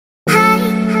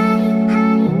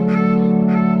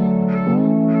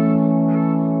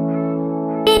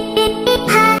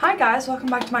guys, welcome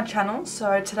back to my channel.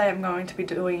 So today I'm going to be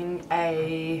doing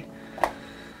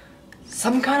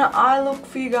some kind of eye look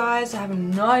for you guys. I have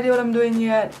no idea what I'm doing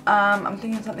yet. I'm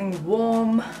thinking something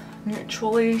warm,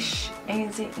 neutral-ish,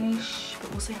 easy-ish,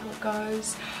 but we'll see how it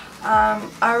goes. I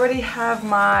already have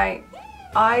my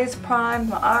eyes primed,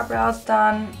 my eyebrows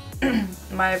done,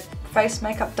 my face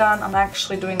makeup done. I'm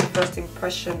actually doing the first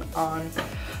impression on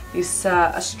this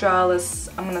Australis,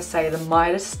 I'm going to say the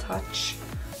Midas Touch,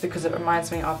 because it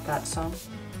reminds me of that song.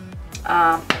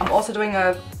 I'm also doing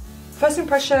a first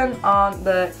impression on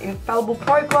the Infallible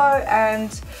Pro Glow and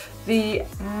the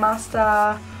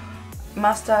Master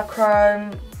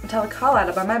Chrome Metallic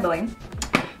Highlighter by Maybelline.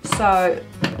 So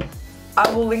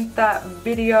I will link that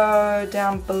video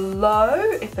down below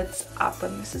if it's up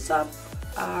and this is up.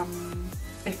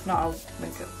 If not, I'll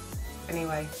link it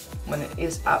anyway when it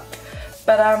is up.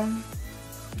 But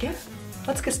yeah,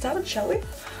 let's get started, shall we?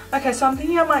 Okay, so I'm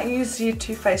thinking I might use the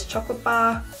Too Faced Chocolate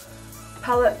Bar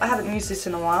palette. I haven't used this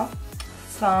in a while,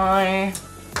 so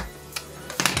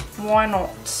why not?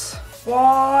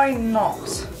 Why not?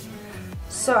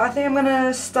 So I think I'm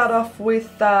gonna start off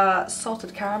with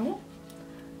Salted Caramel,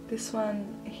 this one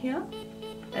here,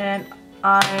 and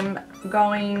I'm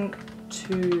going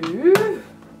to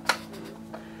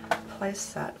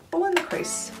place that all in the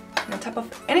crease. I'm gonna tap off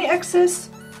any excess.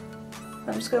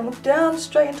 I'm just going to look down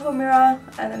straight into a mirror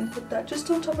and then put that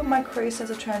just on top of my crease as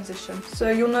a transition.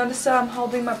 So you'll notice that I'm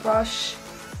holding my brush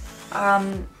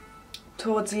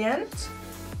towards the end,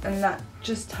 and that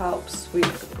just helps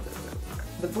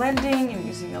with the blending and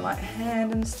using your light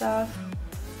hand and stuff.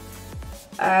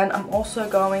 And I'm also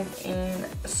going in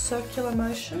circular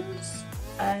motions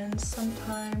and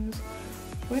sometimes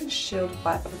windshield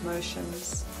wiper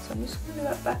motions. So I'm just going to do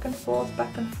that back and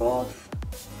forth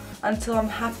until I'm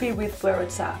happy with where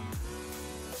it's at.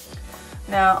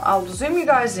 Now I'll zoom you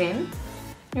guys in,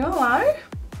 you know,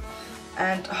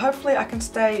 and hopefully I can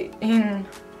stay in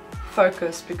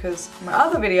focus, because my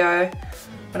other video,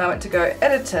 when I went to go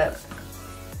edit it,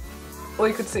 all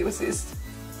you could see was this.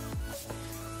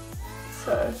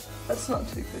 So that's not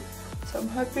too good. So I'm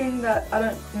hoping that I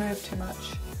don't move too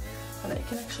much and that you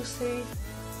can actually see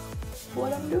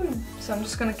what I'm doing. So I'm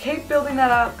just going to keep building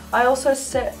that up. I also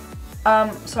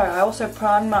I also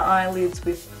primed my eyelids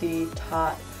with the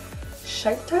Tarte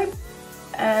Shape Tape,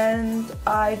 and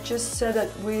I just set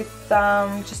it with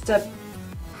just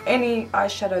any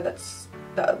eyeshadow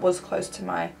that was close to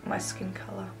my skin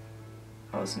colour.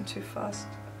 I wasn't too fast.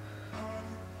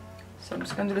 So I'm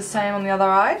just going to do the same on the other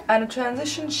eye. And a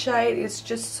transition shade is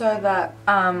just so that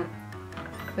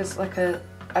there's like a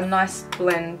nice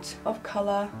blend of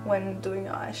colour when doing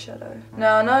eyeshadow.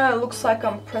 Now I know it looks like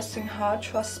I'm pressing hard,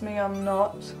 trust me I'm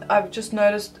not. I've just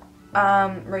noticed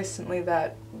recently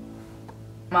that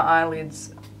my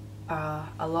eyelids are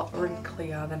a lot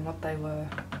wrinklier than what they were.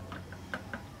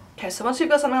 Okay, so once you've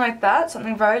got something like that,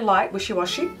 something very light,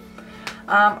 wishy-washy,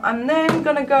 I'm then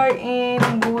going to go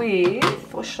in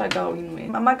with, what should I go in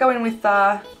with? I might go in with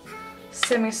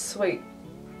Semi-Sweet.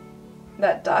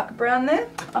 That dark brown there.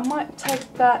 I might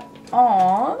take that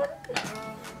on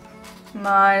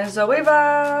my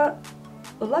Zoeva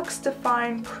Luxe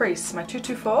Define Crease, my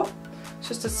 224. It's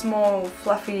just a small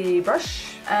fluffy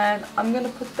brush, and I'm going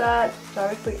to put that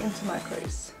directly into my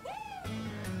crease.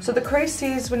 So the crease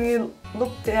is when you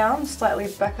look down, slightly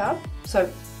back up. So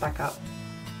back up.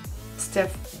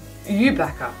 Steph, you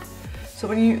back up. So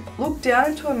when you look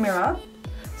down into a mirror,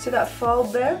 see that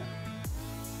fold there?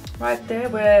 Right there,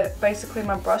 where basically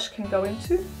my brush can go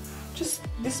into. Just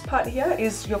this part here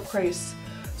is your crease.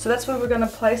 So that's where we're going to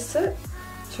place it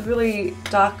to really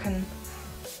darken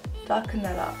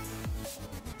that up.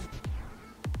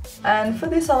 And for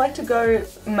this I like to go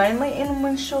mainly in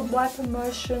windshield wiper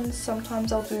motions.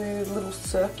 Sometimes I'll do little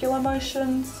circular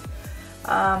motions.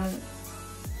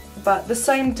 But the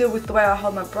same deal with the way I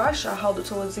hold my brush. I hold it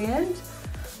towards the end.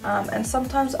 And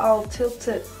sometimes I'll tilt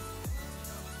it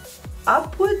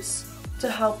upwards to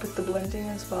help with the blending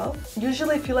as well.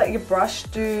 Usually if you let your brush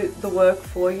do the work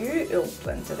for you, it'll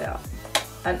blend it out.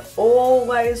 And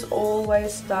always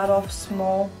start off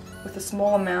small, with a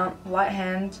small amount, light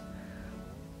hand,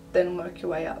 then work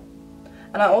your way up.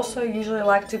 And I also usually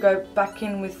like to go back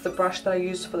in with the brush that I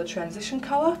used for the transition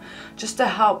colour, just to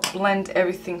help blend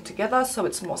everything together so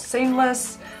it's more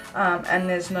seamless and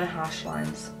there's no harsh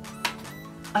lines.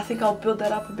 I think I'll build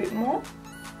that up a bit more.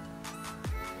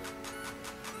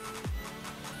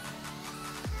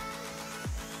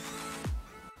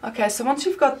 Okay, so once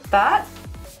you've got that,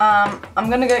 I'm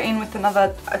going to go in with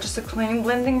another, just a clean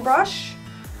blending brush,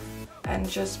 and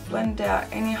just blend out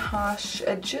any harsh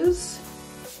edges.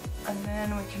 and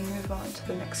then we can move on to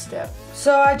the next step.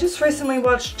 So I just recently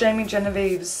watched Jamie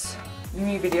Genevieve's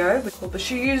new video, but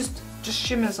she used just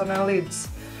shimmers on her lids,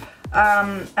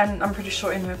 and I'm pretty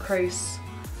sure in her crease.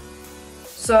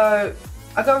 So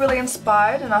I got really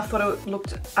inspired and I thought it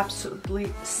looked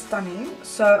absolutely stunning,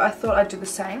 so I thought I'd do the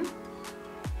same.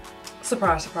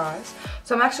 Surprise, surprise.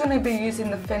 So I'm actually going to be using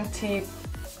the Fenty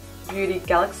Beauty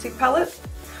Galaxy palette.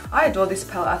 I adore this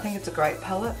palette, I think it's a great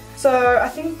palette. So I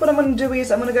think what I'm going to do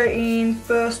is I'm going to go in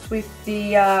first with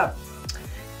the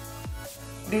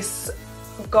this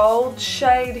gold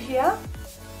shade here,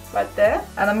 right there.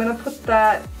 And I'm going to put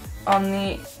that on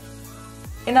the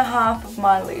inner half of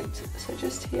my lid, so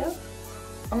just here.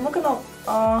 I'm not gonna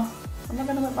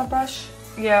wet my brush?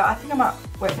 Yeah, I think I might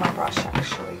wet my brush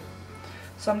actually.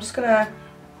 So I'm just gonna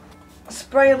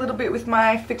spray a little bit with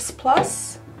my Fix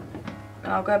Plus,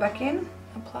 and I'll go back in,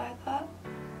 apply that.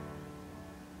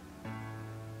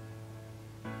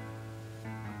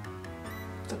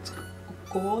 That's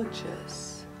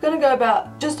gorgeous. I'm gonna go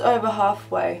about just over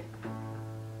halfway.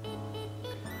 So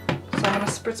I'm gonna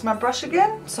spritz my brush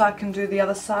again so I can do the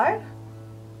other side.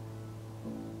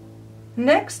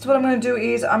 Next, what I'm going to do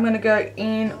is I'm going to go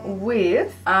in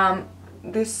with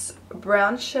this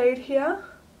brown shade here,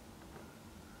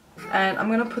 and I'm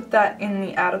going to put that in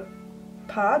the outer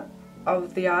part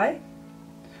of the eye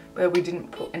where we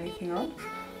didn't put anything on.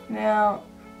 Now,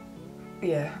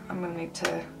 yeah, I'm going to need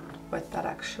to wet that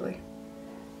actually.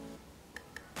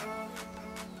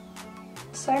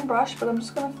 Same brush, but I'm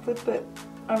just going to flip it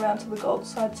around to the gold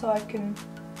side so I can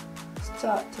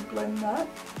start to blend that.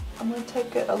 I'm going to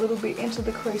take it a little bit into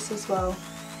the crease as well.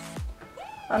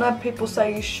 I know people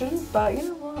say you shouldn't, but you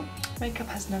know what? Makeup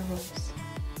has no rules.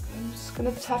 I'm just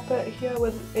going to tap it here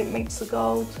where it meets the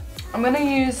gold. I'm going to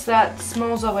use that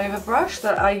small Zoeva brush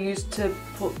that I used to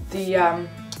put the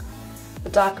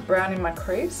darker brown in my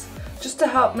crease, just to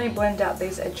help me blend out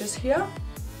these edges here,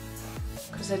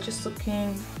 because they're just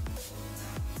looking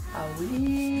a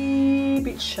wee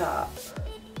bit sharp.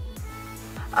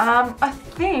 I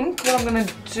think what I'm going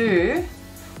to do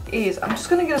is I'm just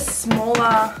going to get a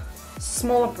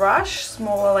smaller brush,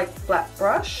 smaller like flat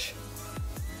brush.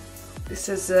 This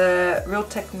is a Real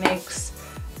Techniques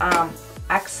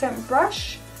accent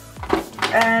brush,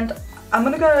 and I'm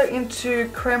going to go into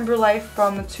Creme Brulee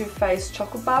from the Too Faced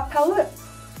Chocolate Bar palette,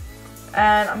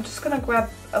 and I'm just going to grab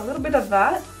a little bit of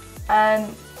that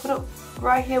and put it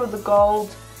right here with the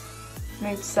gold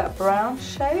meets that brown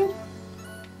shade,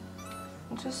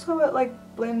 just so it like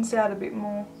blends out a bit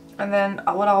more. And then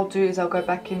what I'll do is I'll go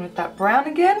back in with that brown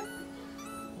again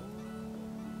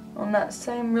on that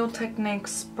same Real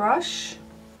Techniques brush,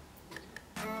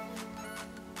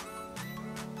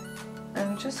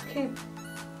 and just keep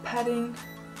patting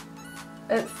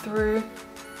it through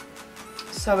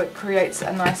so it creates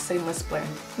a nice seamless blend.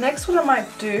 Next, what I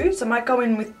might do is I might go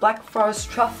in with Black Forest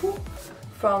Truffle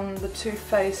from the Too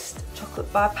Faced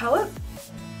Chocolate Bar palette.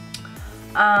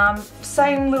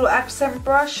 Same little accent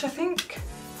brush, I think,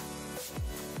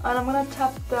 and I'm going to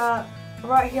tap that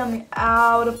right here on the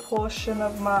outer portion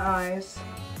of my eyes,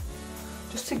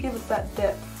 just to give it that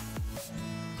depth.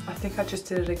 I think I just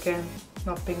did it again,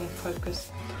 not being in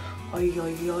focus. Oi,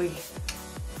 oi, oi.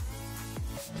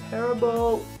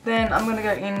 Terrible. Then I'm going to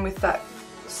go in with that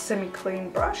semi-clean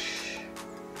brush,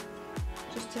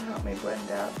 just to help me blend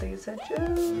out these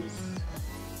edges.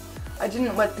 I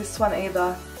didn't wet this one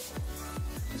either.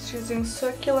 Just using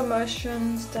circular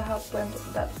motions to help blend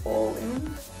that all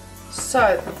in.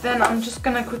 So then I'm just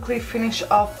going to quickly finish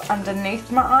off underneath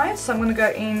my eyes. So I'm going to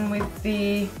go in with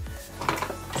the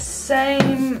same,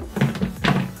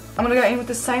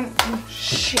 oh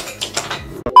shit.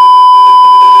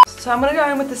 So I'm going to go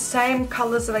in with the same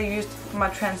colours that I used for my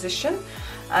transition,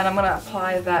 and I'm going to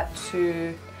apply that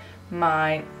to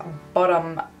my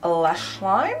bottom lash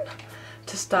line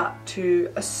to start to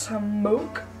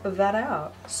smoke that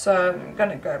out. So I'm going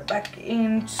to go back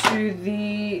into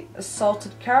the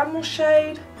salted caramel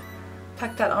shade,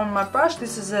 pack that on my brush.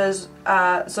 This is a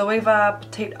Zoeva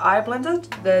Petite Eye Blender,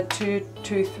 the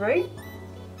 223.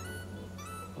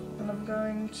 And I'm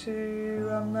going to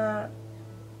run that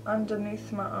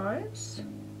underneath my eyes.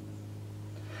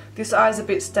 This eye is a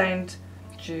bit stained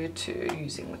due to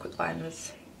using liquid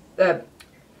liners.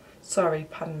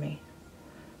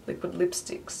 Liquid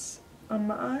lipsticks on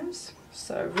my eyes.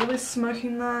 So really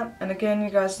smoking that. And again,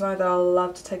 you guys know that I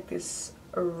love to take this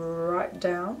right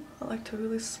down. I like to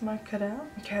really smoke it out.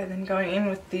 Okay, then going in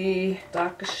with the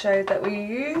darker shade that we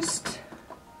used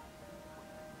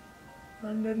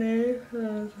underneath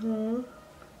as well.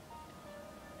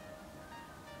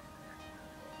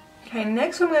 Okay,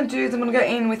 next what I'm going to do is I'm going to go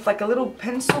in with like a little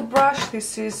pencil brush.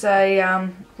 This is a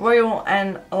Royal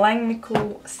and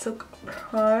Langnickel Silk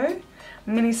Pro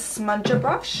mini smudger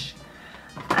brush.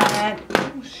 And,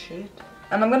 oh shit.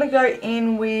 And I'm going to go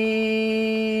in with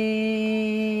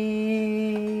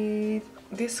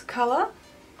this colour.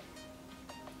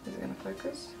 Is it going to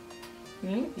focus?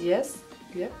 Yes.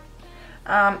 Yep.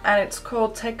 And it's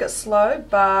called Take It Slow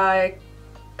by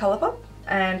Colourpop.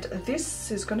 And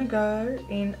this is going to go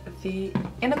in the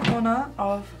inner corner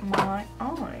of my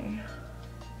eye.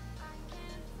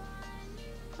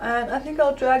 And I think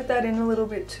I'll drag that in a little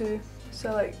bit too.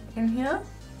 So like in here,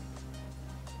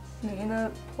 in the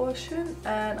inner portion,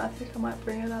 and I think I might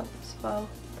bring it up as well.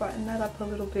 Brighten that up a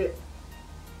little bit.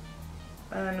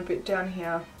 And a bit down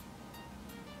here.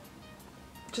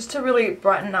 Just to really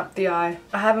brighten up the eye.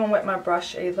 I haven't wet my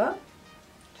brush either.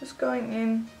 Just going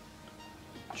in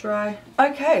dry.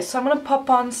 Okay, so I'm going to pop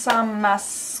on some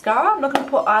mascara. I'm not going to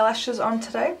put eyelashes on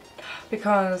today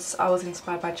because I was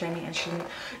inspired by Jamie and she didn't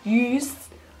use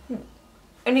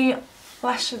any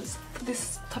lashes for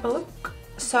this type of look.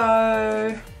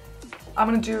 So I'm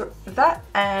going to do that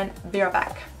and be right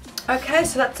back. Okay,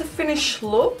 so that's a finished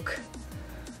look.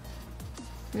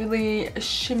 Really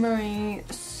shimmery,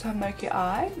 smoky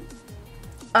eye.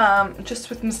 Just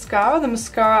with mascara. The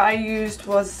mascara I used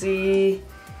was the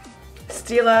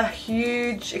Stila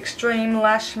Huge Extreme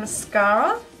Lash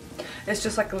Mascara. It's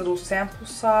just like a little sample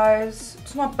size.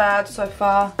 It's not bad so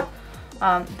far.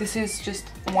 This is just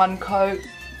one coat,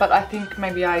 but I think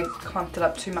maybe I clumped it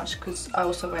up too much because I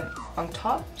also went on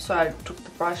top. So I took the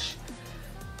brush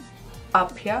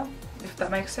up here, if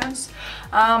that makes sense.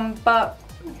 But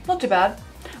not too bad.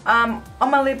 On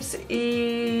my lips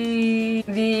is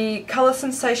the Colour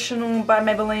Sensational by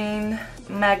Maybelline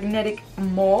Magnetic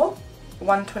More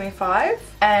 125,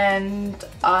 and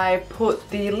I put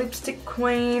the Lipstick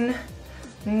Queen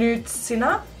Nude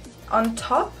Sinner on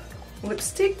top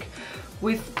lipstick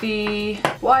with the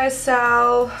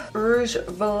YSL Rouge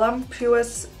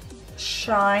Voluptuous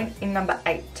Shine in number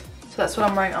 8. So that's what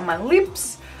I'm wearing on my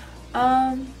lips.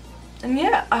 And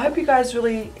yeah, I hope you guys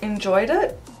really enjoyed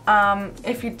it.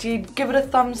 If you did, give it a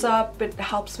thumbs up, it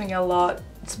helps me a lot.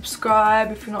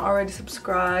 Subscribe if you're not already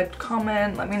subscribed,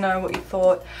 comment, let me know what you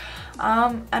thought.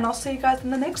 And I'll see you guys in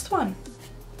the next one.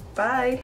 Bye.